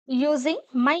Using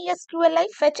MySQL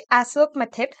fetch assoc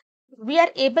method, we are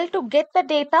able to get the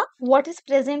data what is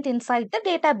present inside the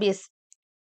database.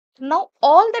 Now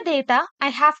all the data I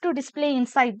have to display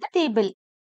inside the table.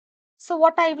 So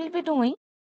what I will be doing,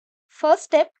 first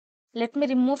step, let me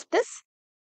remove this.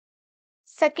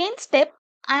 Second step,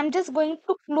 I am just going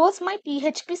to close my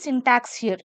PHP syntax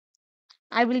here.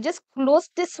 I will just close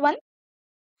this one,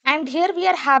 and here we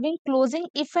are having closing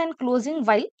if and closing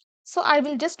while. So I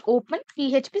will just open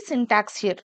PHP syntax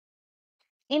here.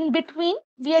 In between,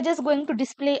 we are just going to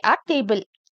display our table.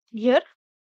 Here,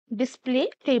 display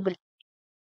table.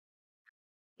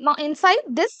 Now inside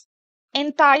this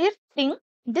entire thing,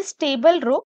 this table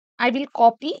row, I will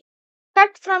copy,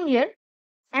 cut from here,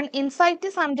 and inside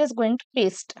this I'm just going to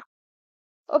paste.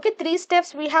 Okay, 3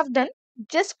 steps we have done.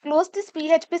 Just close this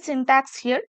PHP syntax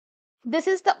here. This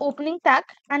is the opening tag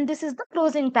and this is the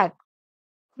closing tag.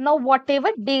 Now whatever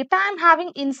data I'm having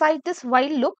inside this while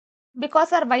loop,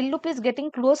 because our while loop is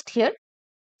getting closed here,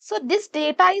 so this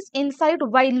data is inside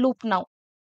while loop now.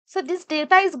 So this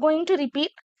data is going to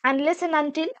repeat unless and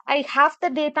until I have the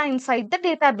data inside the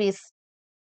database.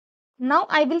 Now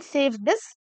I will save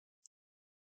this.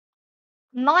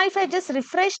 Now if I just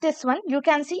refresh this one, you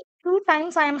can see 2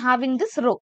 times I am having this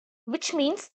row, which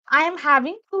means I am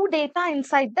having 2 data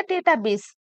inside the database.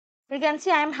 You can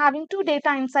see I am having 2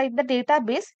 data inside the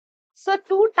database. So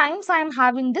 2 times I am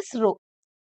having this row.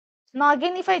 Now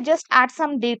again if I just add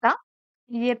some data,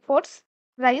 airports,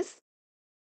 price,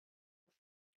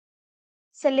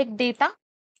 select data,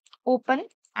 open,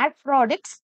 add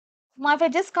products. Now if I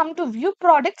just come to view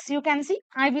products, you can see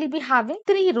I will be having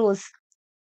 3 rows.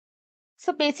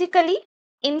 So basically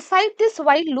inside this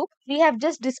while loop, we have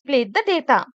just displayed the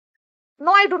data.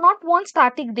 Now I do not want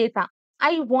static data.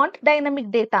 I want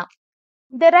dynamic data.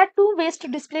 There are 2 ways to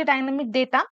display dynamic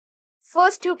data.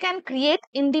 First, you can create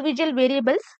individual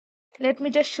variables. Let me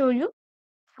just show you.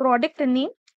 Product name.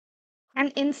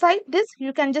 And inside this,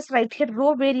 you can just write here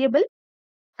row variable.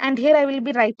 And here I will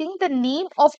be writing the name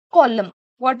of column,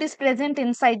 what is present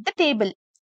inside the table.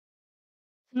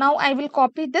 Now I will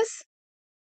copy this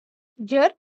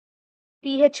here,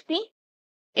 PHP,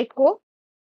 echo,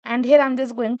 and here I'm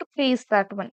just going to paste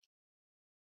that one.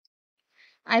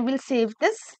 I will save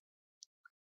this.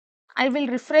 I will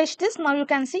refresh this. Now you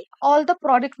can see all the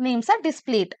product names are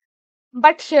displayed.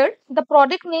 But here the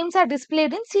product names are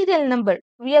displayed in serial number.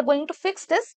 We are going to fix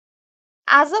this.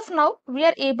 As of now, we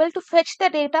are able to fetch the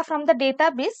data from the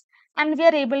database and we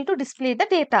are able to display the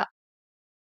data.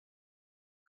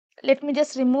 Let me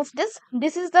just remove this.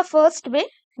 This is the first way.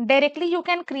 Directly you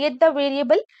can create the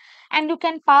variable and you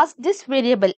can pass this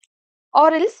variable,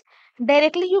 or else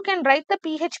directly you can write the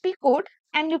PHP code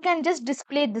and you can just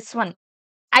display this one.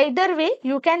 Either way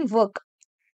you can work.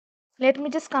 Let me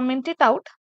just comment it out.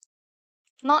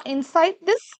 Now inside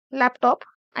this laptop,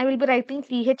 I will be writing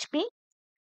PHP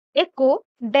echo.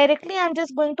 Directly I am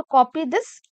just going to copy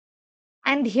this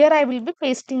and here I will be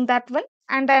pasting that one,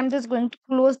 and I am just going to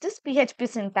close this PHP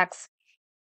syntax.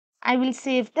 I will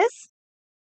save this.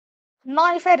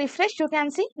 Now if I refresh, you can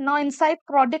see now inside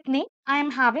product name, I am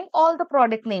having all the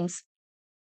product names.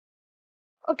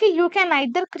 Okay, you can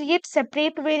either create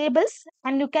separate variables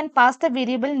and you can pass the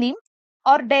variable name,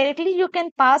 or directly you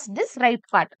can pass this right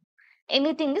part.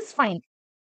 Anything is fine.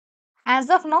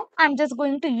 As of now, I'm just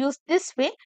going to use this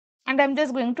way and I'm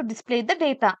just going to display the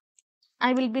data.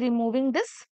 I will be removing this.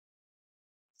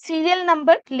 Serial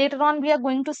number, later on we are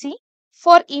going to see.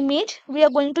 For image, we are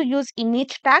going to use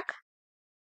image tag.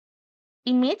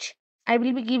 Image, I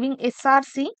will be giving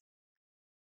src.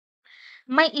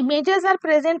 My images are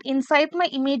present inside my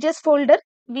images folder.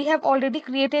 We have already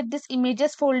created this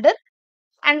images folder,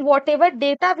 and whatever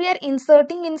data we are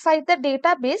inserting inside the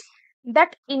database,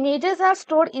 that images are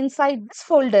stored inside this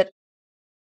folder.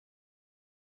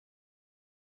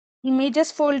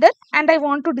 Images folder, and I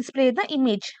want to display the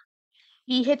image.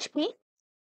 PHP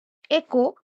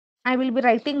echo, I will be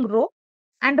writing row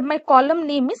and my column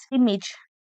name is image.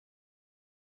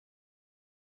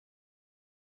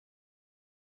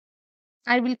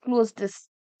 I will close this.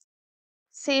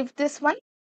 Save this one.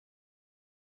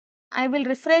 I will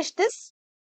refresh this.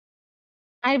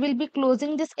 I will be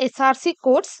closing this src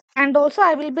codes and also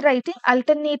I will be writing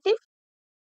alternative.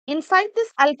 Inside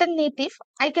this alternative,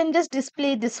 I can just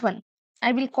display this one.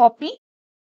 I will copy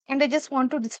and I just want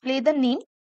to display the name.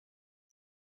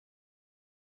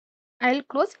 I will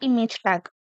close image tag.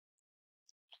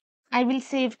 I will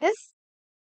save this.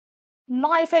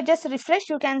 Now if I just refresh,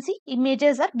 you can see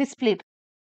images are displayed.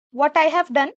 What I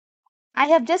have done, I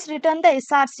have just written the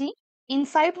src.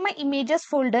 Inside my images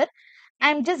folder, I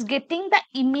am just getting the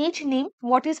image name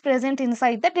what is present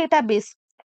inside the database.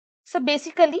 So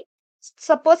basically,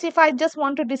 suppose if I just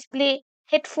want to display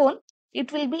headphone,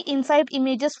 it will be inside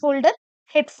images folder.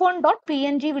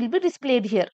 Headphone.png will be displayed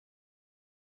here.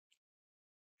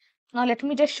 Now let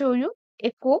me just show you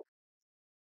echo.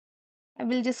 I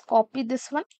will just copy this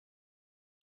one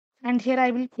and here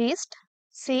I will paste,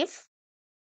 save.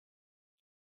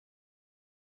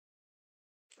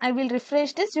 I will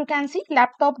refresh this. You can see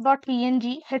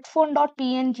laptop.png,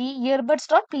 headphone.png,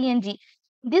 earbuds.png.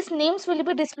 These names will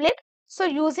be displayed. So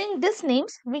using these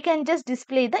names, we can just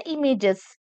display the images.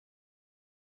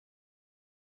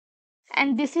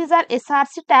 And this is our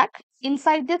src tag.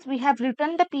 Inside this, we have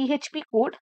written the PHP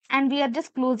code and we are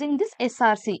just closing this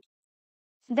src.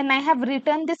 Then I have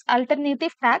written this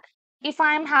alternative tag. If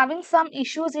I am having some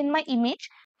issues in my image,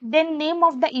 then name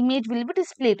of the image will be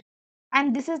displayed.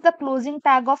 And this is the closing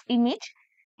tag of image.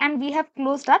 And we have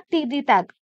closed our td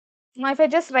tag. Now if I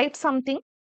just write something,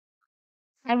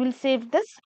 I will save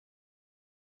this.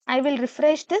 I will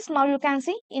refresh this. Now you can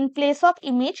see in place of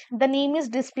image, the name is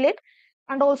displayed.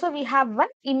 And also we have one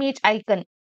image icon.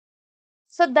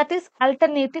 So that is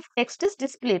alternative text is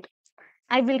displayed.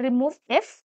 I will remove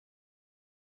F.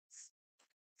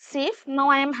 Save. Now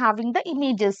I am having the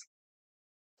images.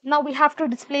 Now we have to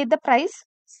display the price.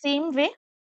 Same way.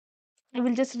 I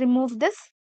will just remove this.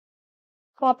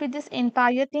 Copy this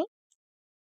entire thing.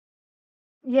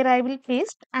 Here I will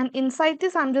paste. And inside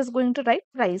this I'm just going to write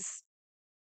price.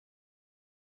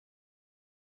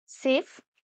 Save.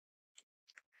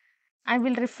 I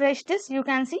will refresh this. You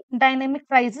can see dynamic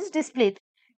price is displayed.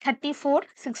 34,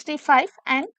 65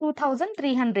 and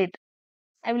 2300.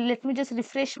 I will let me just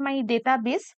refresh my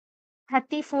database.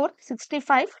 34,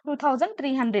 65,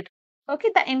 2300.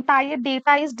 Okay, the entire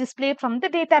data is displayed from the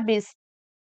database.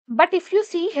 But if you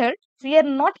see here, we are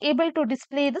not able to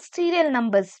display the serial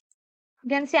numbers. You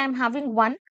can see I'm having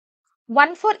one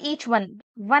for each one.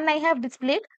 One I have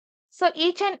displayed. So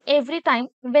each and every time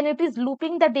when it is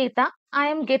looping the data, I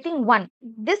am getting one.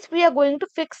 This we are going to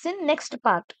fix in next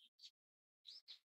part.